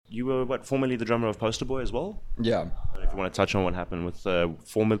You were, formerly the drummer of PosterBoy as well? Yeah. If you want to touch on what happened with the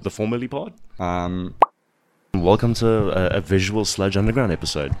formerly part? Um, Welcome to a Visual Sludge Underground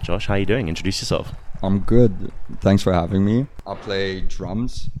episode. Josh, how are you doing? Introduce yourself. I'm good. Thanks for having me. I play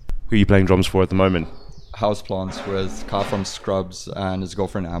drums, Who are you playing drums for at the moment? houseplants with Car from Scrubs and his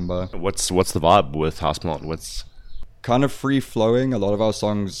girlfriend Amber. What's the vibe with Houseplant? What's Kind of free flowing. A lot of our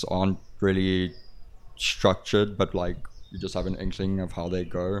songs aren't really structured, but like you just have an inkling of how they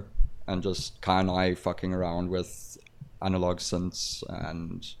go, and just Kai and I fucking around with analog synths,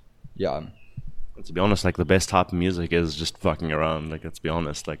 and yeah. to be honest, like the best type of music is just fucking around. Like, let's be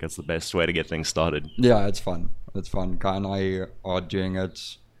honest, like it's the best way to get things started. Yeah, it's fun. It's fun. Kai and I are doing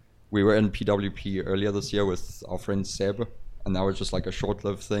it. We were in PWP earlier this year with our friend Seb, and that was just like a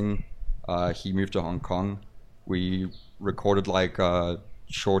short-lived thing. He moved to Hong Kong. We recorded like a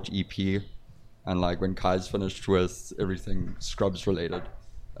short EP, and like when Kai's finished with everything Scrubs related,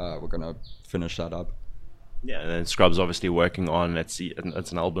 we're gonna finish that up. Yeah, and then Scrubs obviously working on it's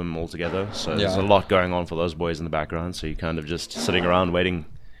an album altogether, so there's a Yeah. lot going on for those boys in the background. So you're kind of just sitting around waiting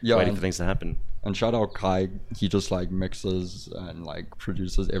for things to happen. And shout out Kai, he just like mixes and like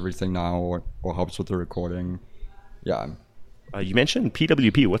produces everything now, or helps with the recording. Yeah. You mentioned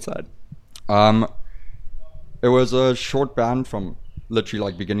PWP. What's that? It was a short band from literally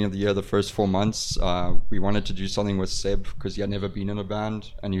like beginning of the year, the first 4 months. We wanted to do something with Seb because he had never been in a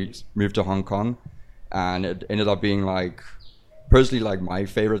band, and he moved to Hong Kong, and it ended up being like personally like my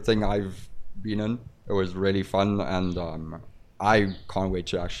favorite thing I've been in. It was really fun, and I can't wait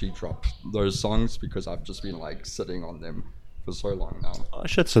to actually drop those songs because I've just been like sitting on them for so long now. Oh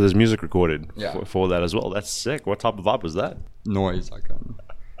shit! So there's music recorded Yeah. for that as well. That's sick. What type of vibe was that? Noise, I can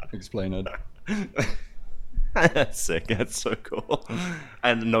explain it. That's sick. That's so cool.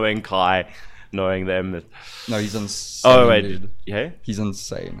 And knowing Kai, knowing them. That, No, he's insane. oh wait, dude. yeah. He's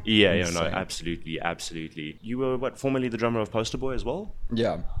insane. Yeah, no, Insane. absolutely. You were, formerly the drummer of PosterBoy as well?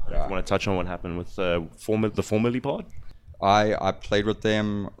 Yeah. If you want to touch on what happened with the formerly part? I played with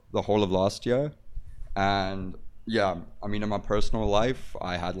them the whole of last year, and yeah, I mean, in my personal life,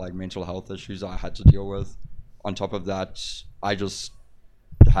 I had like mental health issues I had to deal with. On top of that, I just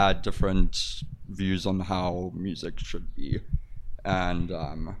had different views on how music should be, and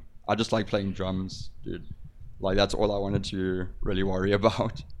I just like playing drums, dude. Like that's all I wanted to really worry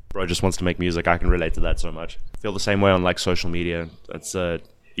about. Bro just wants to make music. I can relate to that so much. I feel the same way on like social media. It's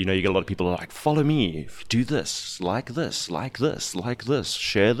you get a lot of people who are like, follow me, do this, like this, like this, like this,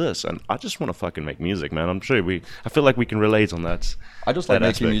 share this, and I just want to fucking make music, man. I'm sure I feel like we can relate on that. I just like that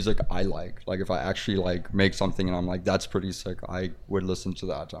making aspect. music I like. Like if I actually like make something and I'm like, that's pretty sick, I would listen to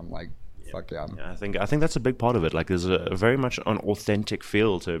that. I'm like, fuck yeah. Yeah, I think that's a big part of it. Like, there's a very much an authentic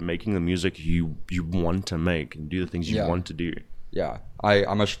feel to making the music you want to make and do the things you Yeah. want to do. Yeah,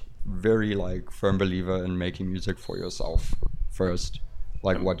 I'm a very like firm believer in making music for yourself first,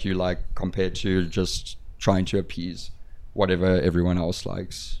 like what you like compared to just trying to appease whatever everyone else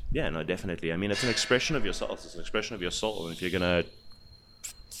likes. Yeah, no, definitely. I mean, it's an expression of yourself. It's an expression of your soul. And if you're gonna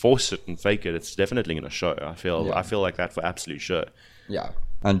force it and fake it, it's definitely gonna show. I feel like that for absolute sure. Yeah,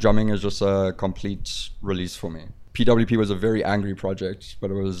 and drumming is just a complete release for me. PWP was a very angry project, but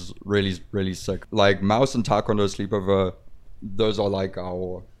it was really, really sick. Like Mouse and Taekwondo Sleepover, those are like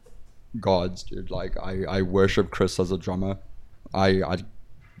our gods, dude. Like I worship Chris as a drummer. I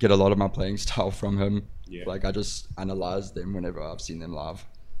get a lot of my playing style from him. Yeah. Like I just analyze them whenever I've seen them live.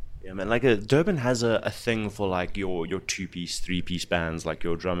 Yeah, man. Like Durban has a thing for like your 2-piece, 3-piece bands, like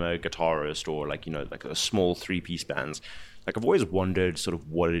your drummer, guitarist, or like like a small 3-piece bands. Like I've always wondered sort of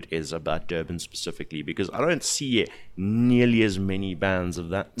what it is about Durban specifically, because I don't see nearly as many bands of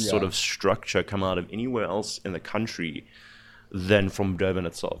that sort of structure come out of anywhere else in the country than from Durban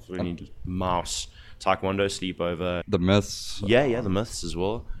itself. We need Mouse, Taekwondo Sleepover, The Myths, the Myths as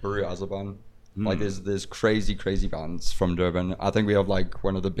well. Buru Azaban. Like there's crazy bands from Durban. I think we have like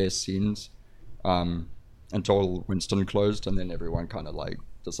one of the best scenes until Winston closed, and then everyone kind of like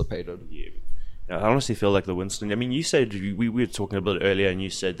dissipated. Yeah. I honestly feel like the Winston. I mean, you said we were talking a bit earlier, and you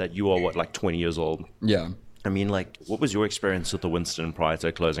said that you are like 20 years old. Yeah. I mean, like, what was your experience with the Winston prior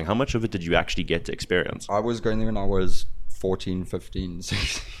to closing? How much of it did you actually get to experience? I was going there when I was 14, 15,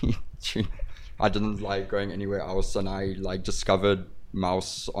 16. I didn't like going anywhere else, and I like discovered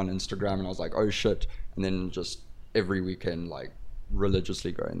Mouse on Instagram, and I was like, oh shit, and then just every weekend like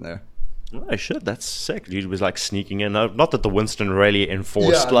religiously going there. Oh shit, that's sick. Dude was like sneaking in. Not that the Winston really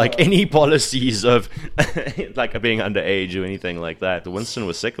enforced Yeah, like no. any policies of like being underage or anything like that. The Winston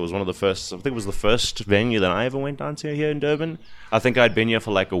was sick. It was one of the first. I think it was the first venue that I ever went down to here in Durban. I think I'd been here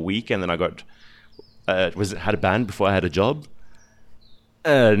for like a week, and then I got had a band before I had a job.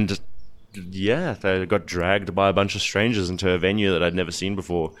 And yeah, they got dragged by a bunch of strangers into a venue that I'd never seen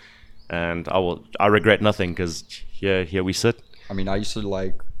before. And I regret nothing because here we sit. I mean, I used to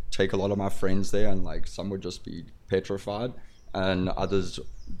like take a lot of my friends there, and like some would just be petrified, and others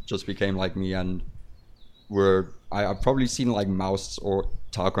just became like me and I've probably seen like Mouse or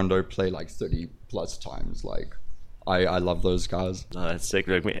Taekwondo play like 30 plus times. Like I love those guys. No, that's sick.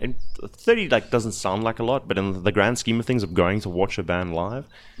 Like, and 30 like doesn't sound like a lot, but in the grand scheme of things of going to watch a band live.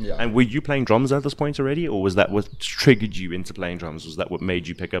 Yeah. And were you playing drums at this point already, or was that what triggered you into playing drums? Was that what made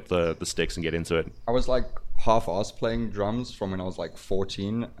you pick up the sticks and get into it? I was like half-assed playing drums from when I was like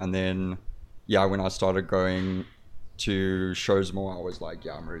 14, and then yeah, when I started going to shows more, I was like,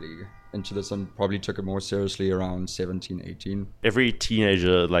 yeah, I'm really into this, and probably took it more seriously around 17, 18. Every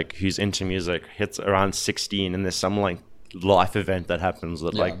teenager like who's into music hits around 16, and there's some like life event that happens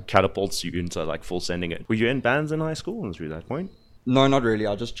that like catapults you into like full sending it. Were you in bands in high school and through that point? No, not really.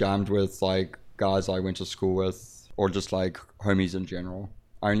 I just jammed with like guys I went to school with, or just like homies in general.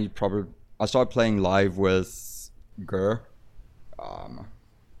 I started playing live with Gur.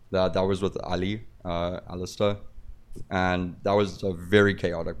 That was with Ali, Alistair, and that was a very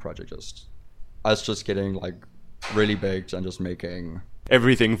chaotic project. Just us just getting like really baked and just making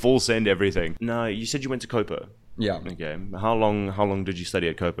Everything, full send everything. No, you said you went to Copa. yeah. Okay. How long did you study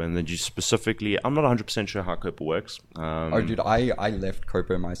at Copa? And then you specifically, I'm not 100% sure how Copa works. Oh, dude, I left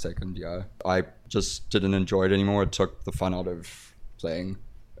Copa in my second year. I just didn't enjoy it anymore. It took the fun out of playing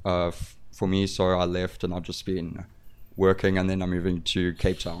for me, so I left, and I've just been working, and then I'm moving to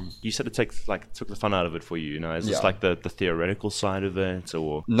Cape Town. You said it took the fun out of it for you, you know? Is this Yeah. like the theoretical side of it,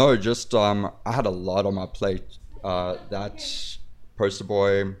 or? No, just I had a lot on my plate. That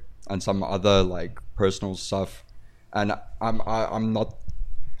PosterBoy and some other like personal stuff, and I'm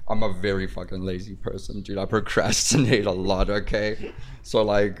a very fucking lazy person, dude. I procrastinate a lot. Okay, so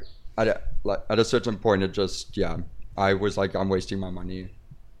like at a certain point, it just I was like, I'm wasting my money.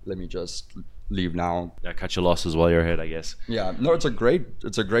 Let me just leave now. Yeah, cut your losses while you're ahead, I guess. Yeah, no, it's a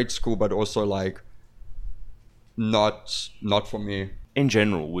great school, but also like not for me. In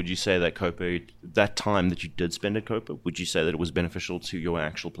general, would you say that Copa, that time that you did spend at Copa, would you say that it was beneficial to your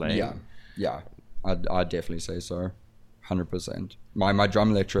actual playing? Yeah, I'd definitely say so, 100%. My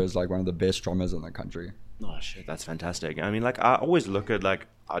drum lecturer is like one of the best drummers in the country. Oh shit, that's fantastic. I mean, like I always look at like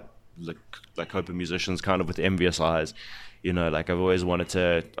Copa musicians kind of with envious eyes. You know, like I've always wanted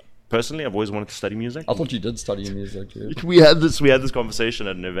to study music. I thought you did study music, dude. We had this conversation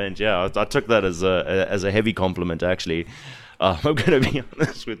at an event. Yeah, I took that as a heavy compliment, actually. I'm gonna be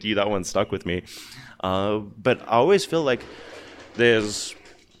honest with you, that one stuck with me. But I always feel like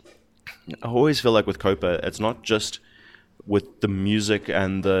with Copa, it's not just with the music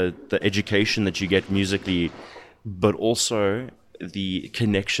and the education that you get musically, but also the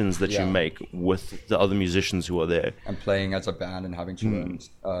connections that you make with the other musicians who are there. And playing as a band and having to learn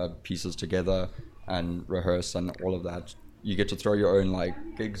pieces together and rehearse and all of that. You get to throw your own like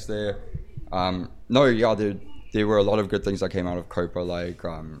gigs there. There were a lot of good things that came out of Copa. Like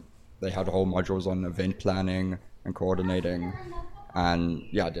they had whole modules on event planning and coordinating. And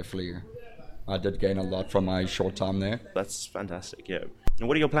yeah, definitely I did gain a lot from my short time there. That's fantastic, yeah. And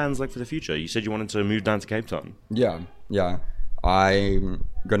what are your plans like for the future? You said you wanted to move down to Cape Town. Yeah. I'm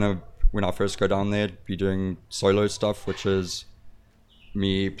gonna, when I first go down there, be doing solo stuff, which is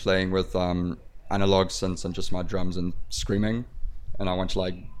me playing with analog synths and just my drums and screaming. And I want to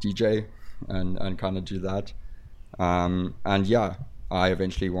like DJ and kind of do that. And yeah, I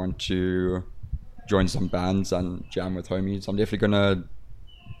eventually want to join some bands and jam with homies. I'm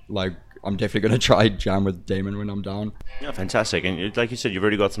definitely gonna try jam with Damon when I'm down. Yeah, fantastic. And like you said, you've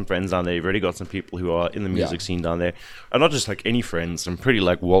already got some friends down there. You've already got some people who are in the music scene down there. And not just like any friends, some pretty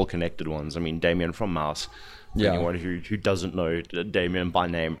like well-connected ones. I mean, Damien from Mouse. For anyone who doesn't know Damien by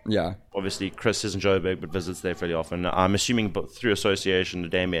name. Yeah. Obviously, Chris isn't Joburg, but visits there fairly often. I'm assuming through association to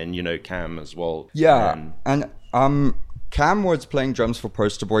Damien, you know Cam as well. Yeah, and Cam was playing drums for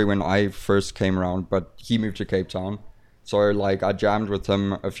PosterBoy when I first came around, but he moved to Cape Town. So like I jammed with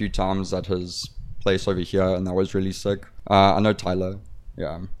him a few times at his place over here, and that was really sick. I know Tyler.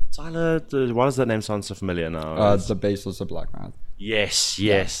 Yeah. Tyler, why does that name sound so familiar now? The bassist of Black Math.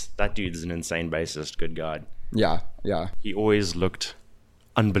 Yes. That dude is an insane bassist. Good God. Yeah. He always looked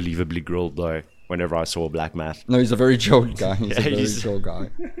unbelievably grilled though. Whenever I saw Black Math. No, he's a very chilled guy. He's a very chill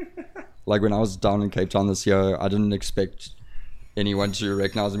guy. Like when I was down in Cape Town this year, I didn't expect anyone to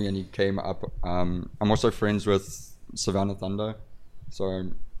recognize me, and he came up. I'm also friends with Savannah Thunder, so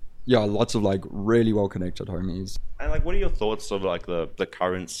yeah, lots of like really well connected homies. And like, what are your thoughts of like the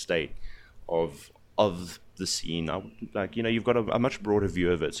current state of the scene, like, you know, you've got a much broader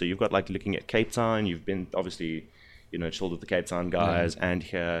view of it. So you've got like looking at Cape Town. You've been obviously, you know, chilled with the Cape Town guys, and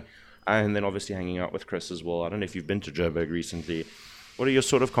here, and then obviously hanging out with Chris as well. I don't know if you've been to Joburg recently. What are your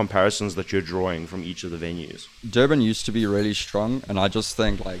sort of comparisons that you're drawing from each of the venues? Durban used to be really strong, and I just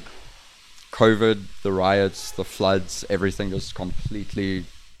think like COVID, the riots, the floods, everything just completely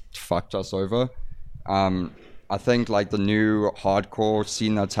fucked us over. I think like the new hardcore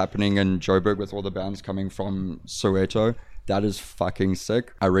scene that's happening in Joburg with all the bands coming from Soweto, that is fucking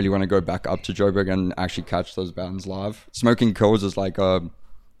sick. I really want to go back up to Joburg and actually catch those bands live. Smoking Kills is like a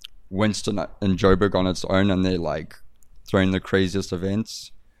Winston in Joburg on its own, and they're like throwing the craziest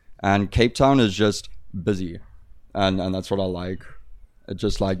events. And Cape Town is just busy, and that's what I like. It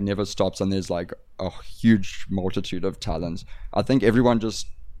just like never stops, and there's like a huge multitude of talents. I think everyone just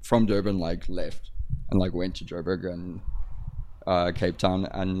from Durban like left and like went to Joburg and Cape Town,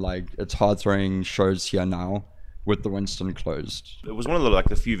 and like it's hard throwing shows here now with the Winston closed. It was one of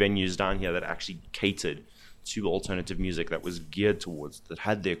the few venues down here that actually catered to alternative music, that was geared towards, that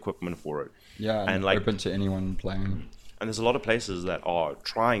had the equipment for it. Yeah, and like open to anyone playing. And there's a lot of places that are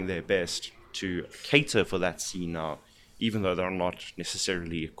trying their best to cater for that scene now, even though they're not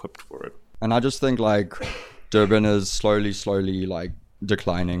necessarily equipped for it. And I just think like Durban is slowly like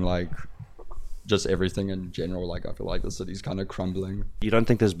declining, like just everything in general. Like I feel like the city's kind of crumbling. You don't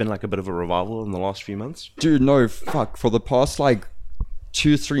think there's been like a bit of a revival in the last few months? Dude, no, fuck. For the past like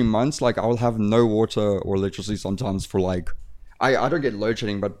 2-3 months, like I will have no water or electricity sometimes for like, I don't get load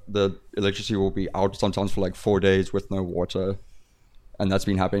shedding, but the electricity will be out sometimes for like 4 days with no water. And that's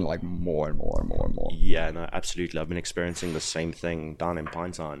been happening like more and more and more and more. Yeah, no, absolutely. I've been experiencing the same thing down in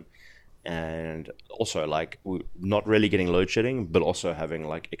Pinetown. And also like we're not really getting load shedding, but also having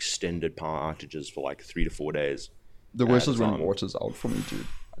like extended power outages for like 3 to 4 days. The worst is when water's out for me, dude.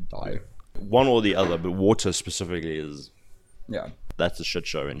 I die. One or the other, but water specifically is... Yeah. That's a shit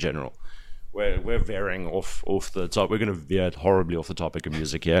show in general. We're veering off the top. We're going to veer horribly off the topic of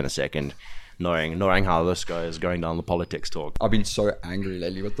music here in a second, knowing how this guy is going down the politics talk. I've been so angry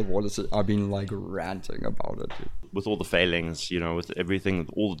lately with the water. I've been like ranting about it, dude. With all the failings, you know, with everything, with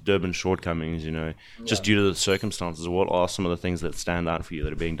all the Durban shortcomings, you know, just due to the circumstances, what are some of the things that stand out for you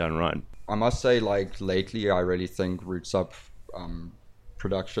that are being done right? I must say, like, lately, I really think Roots Up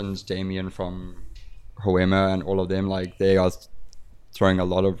Productions, Damien from Hoema and all of them, like, they are throwing a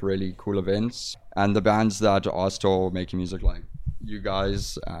lot of really cool events. And the bands that are still making music, like you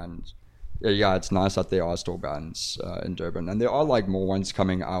guys, and yeah, it's nice that there are still bands in Durban. And there are, like, more ones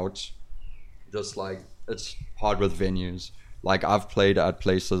coming out. Just, like, it's hard with venues. Like, I've played at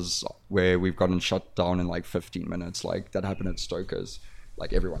places where we've gotten shut down in like 15 minutes. Like, that happened at Stoker's.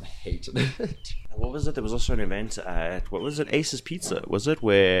 Like, everyone hated it. What was it? There was also an event at, what was it? Ace's Pizza. Was it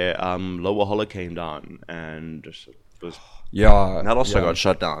where Lower Holler came down and was... Yeah. That also got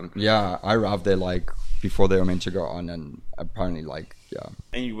shut down. Yeah, I arrived there like before they were meant to go on, and apparently like, yeah.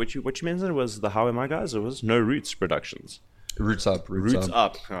 And what you mentioned was the How Am I guys? It was No Roots Productions. Roots Up.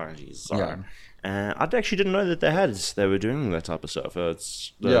 Oh, geez, sorry. Yeah. I actually didn't know that they were doing that type of stuff.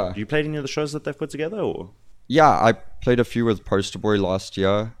 You played any of the shows that they've put together, or? Yeah, I played a few with PosterBoy last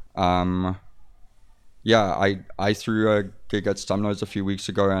year. Yeah, I threw a gig at Stumnose a few weeks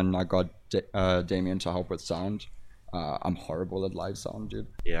ago, and I got Damien to help with sound. I'm horrible at live sound, dude.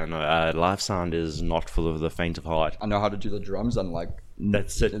 Yeah, no, live sound is not for the faint of heart. I know how to do the drums, and like...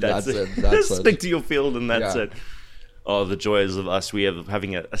 That's it. That's Stick to your field, and that's it. Oh, the joys of us. We have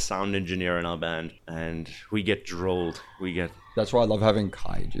having a sound engineer in our band, and we get drilled. That's why I love having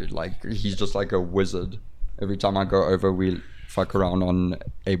Kai, dude. Like, he's just like a wizard. Every time I go over, we fuck around on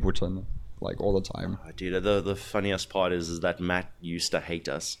Ableton, like, all the time. Oh, dude, the funniest part is that Matt used to hate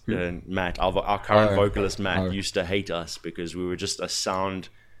us. Matt, our current vocalist, Matt, used to hate us because we were just a sound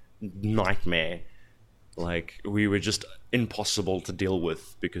nightmare. Like, we were just impossible to deal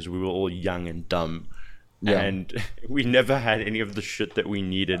with because we were all young and dumb. Yeah. And we never had any of the shit that we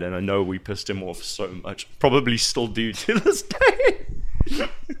needed, and I know we pissed him off so much. Probably still do to this day.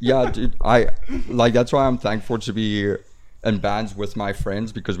 Yeah, dude, that's why I'm thankful to be in bands with my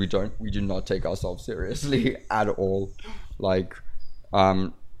friends, because we do not take ourselves seriously at all. Like,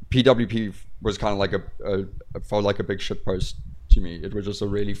 PWP was kind of like felt like a big shitpost to me. It was just a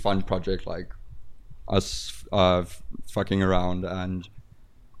really fun project, like us fucking around and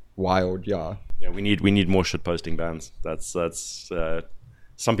wild. Yeah, we need more shit posting bands. That's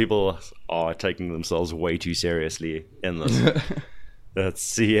some people are taking themselves way too seriously in this.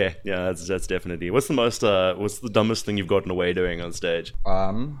 That's definitely. What's the dumbest thing you've gotten away doing on stage?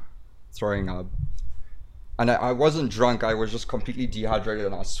 Throwing up. And I wasn't drunk. I was just completely dehydrated,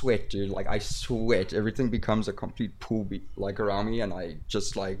 and I sweat, dude. Like I sweat. Everything becomes a complete pool, like around me, and I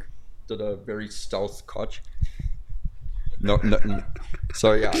just like did a very stealth cotch. No.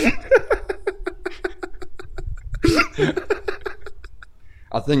 So yeah.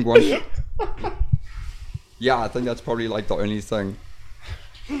 I think one. Yeah, I think that's probably like the only thing.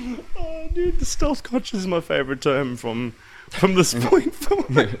 Oh, dude, the stealth cotch is my favorite term from this point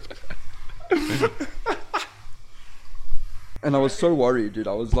forward. And I was so worried, dude.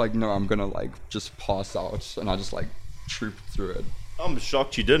 I was like, no, I'm gonna like just pass out, and I just like trooped through it. I'm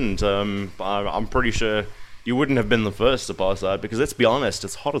shocked you didn't. I'm pretty sure you wouldn't have been the first to pass out because let's be honest,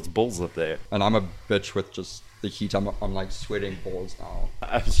 it's hot as balls up there. And I'm a bitch with just the heat. I'm like sweating balls now.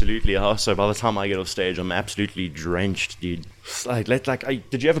 Absolutely. So by the time I get off stage, I'm absolutely drenched, dude.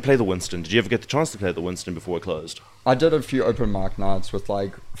 Did you ever play the Winston? Did you ever get the chance to play the Winston before it closed? I did a few open mic nights with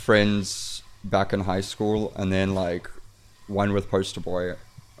like friends back in high school, and then like one with PosterBoy, and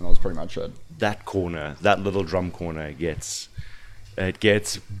that was pretty much it. That corner, that little drum corner gets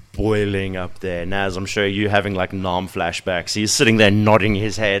boiling up there. Naz, I'm sure you having like Nam flashbacks. He's sitting there nodding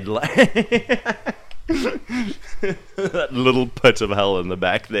his head like that little pit of hell in the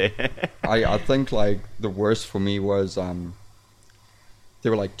back there. I think like the worst for me was there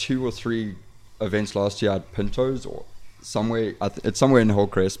were like 2 or 3 events last year at Pinto's or somewhere. It's somewhere in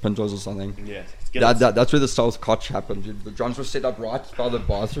Hillcrest, Pinto's or something. Yeah, that's where the stealth cotch happened, dude. The drums were set up right by the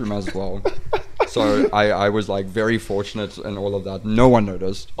bathroom as well. So I was like very fortunate in all of that. No one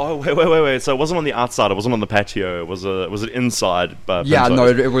noticed. Oh wait! So it wasn't on the outside. It wasn't on the patio. Was it inside? Yeah, no,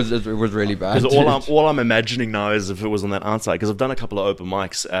 it was really bad. Because all I'm imagining now is if it was on that outside. Because I've done a couple of open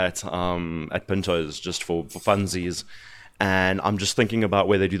mics at Pinto's just for funsies, and I'm just thinking about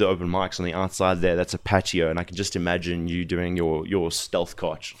where they do the open mics on the outside there. That's a patio, and I can just imagine you doing your stealth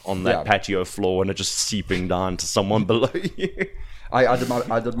cotch on that patio floor, and it just seeping down to someone below you. I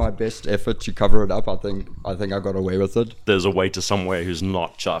did my best effort to cover it up. I think I got away with it. There's a way to somewhere who's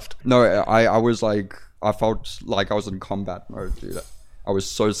not chuffed. No, I was like, I felt like I was in combat mode, dude. I was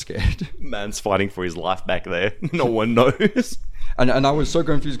so scared. Man's fighting for his life back there. No one knows. And I was so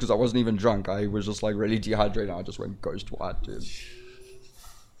confused because I wasn't even drunk. I was just like really dehydrated. I just went ghost white, dude.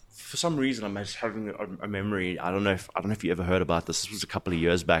 For some reason, I'm just having a memory. I don't know if you ever heard about this. This was a couple of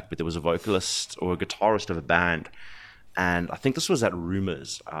years back, but there was a vocalist or a guitarist of a band. And I think this was at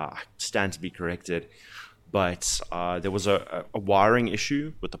Rumors. I stand to be corrected. But there was a wiring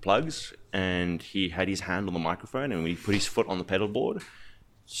issue with the plugs, and he had his hand on the microphone, and when he put his foot on the pedal board,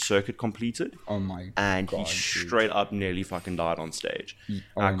 circuit completed. Oh my and God, he straight up nearly fucking died on stage.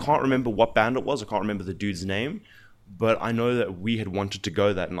 I can't remember what band it was. I can't remember the dude's name. But I know that we had wanted to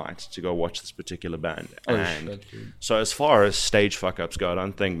go that night to go watch this particular band. Shit, dude. So as far as stage fuck-ups go, I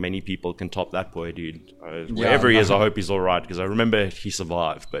don't think many people can top that boy, dude. Wherever he is, I hope he's all right, because I remember he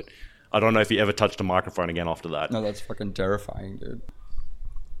survived, but I don't know if he ever touched a microphone again after that. No, that's fucking terrifying, dude.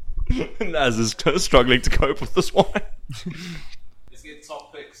 Naz is struggling to cope with this one. Let's get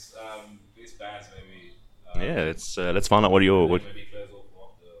top picks, best bands maybe. Let's find out what are your... Maybe close off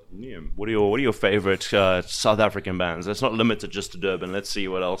after. Yeah. What are your favorite South African bands? It's not limited just to Durban. Let's see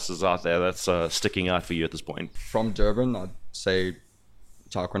what else is out there that's sticking out for you at this point. From Durban, I'd say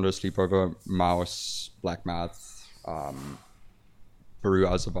Taekwondo Sleepover, Mouse, Black Math, Baru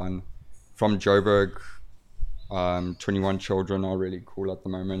Azaban. From Joburg, 21 Children are really cool at the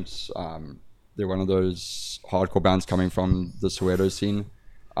moment. They're one of those hardcore bands coming from the Soweto scene.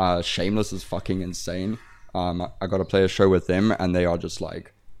 Shameless is fucking insane. I got to play a show with them, and they are just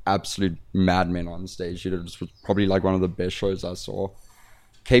like absolute madmen on stage. It was probably like one of the best shows I saw.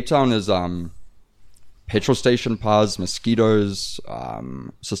 Cape Town is Petrol Station Paz, Mosquitoes,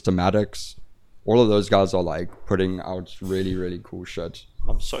 Systematics. All of those guys are like putting out really, really cool shit.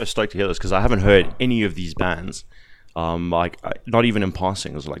 I'm so stoked to hear this because I haven't heard any of these bands. Not even in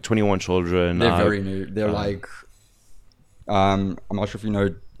passing. It's like 21 Children. They're very new. They're like, I'm not sure if you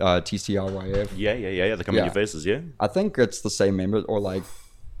know TCRYF. Yeah. The Coming Your Faces, yeah. I think it's the same member, or like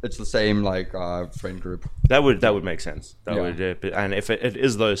it's the same like friend group. That would make sense. And if it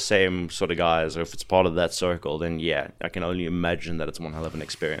is those same sort of guys, or if it's part of that circle, then yeah, I can only imagine that it's one hell of an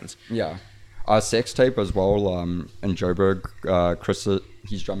experience. Yeah. Sex Tape as well, in Joburg. Chris,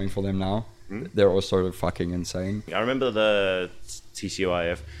 he's drumming for them now. They're also fucking insane. I remember the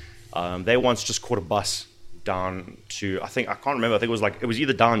TCOIF. They once just caught a bus down to, I can't remember. I think it was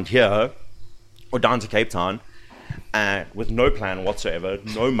either down here or down to Cape Town, and with no plan whatsoever,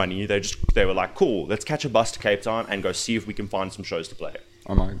 no money. They were like, cool, let's catch a bus to Cape Town and go see if we can find some shows to play.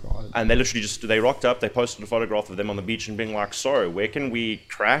 Oh my God. And they literally they rocked up, they posted a photograph of them on the beach and being like, so where can we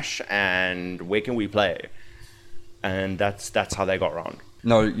crash and where can we play? and that's how they got around.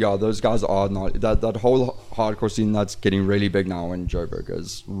 No, yeah, those guys are not that whole hardcore scene that's getting really big now in Joburg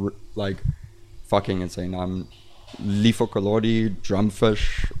is like fucking insane. Lethal Kalodi,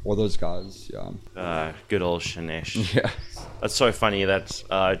 Drumfish, all those guys, yeah. Good old Shanesh. Yeah. That's so funny that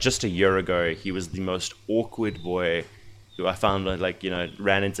just a year ago he was the most awkward boy who I found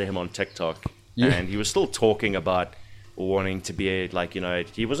ran into him on TikTok, and he was still talking about wanting to be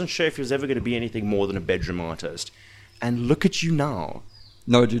he wasn't sure if he was ever going to be anything more than a bedroom artist. And look at you now.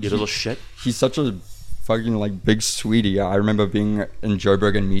 No, dude, you little shit. He's such a fucking big sweetie. I remember being in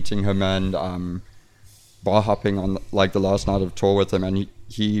Joburg and meeting him and bar hopping on the last night of tour with him, and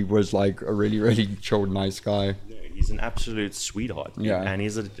he was like a really, really chilled, nice guy. Yeah, he's an absolute sweetheart. Yeah, and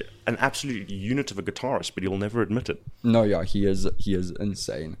he's an absolute unit of a guitarist, but he'll never admit it. No, yeah, he is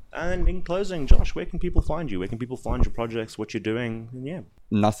insane. And in closing, Josh, where can people find you? Where can people find your projects? What you're doing? And yeah,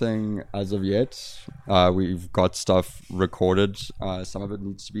 nothing as of yet. We've got stuff recorded. Some of it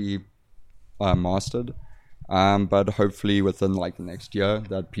needs to be mastered, but hopefully within the next year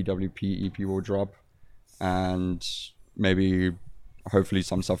that PWP EP will drop. And maybe, hopefully,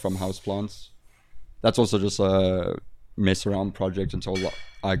 some stuff from Houseplants. That's also just a mess around project until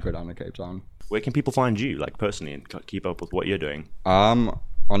I go down to Cape Town. Where can people find you, personally, and keep up with what you're doing? On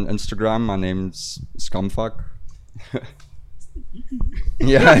Instagram, my name's Scumfuck.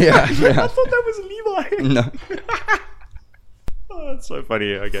 yeah. I thought that was Levi. No. Oh, that's so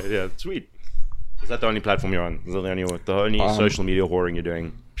funny. Okay, yeah, sweet. Is that the only platform you're on? Is that the only social media whoring you're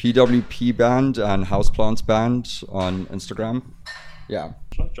doing? PWP Band and Houseplants Band on Instagram. Yeah.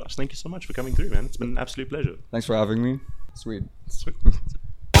 Josh, thank you so much for coming through, man. It's been an absolute pleasure. Thanks for having me. Sweet.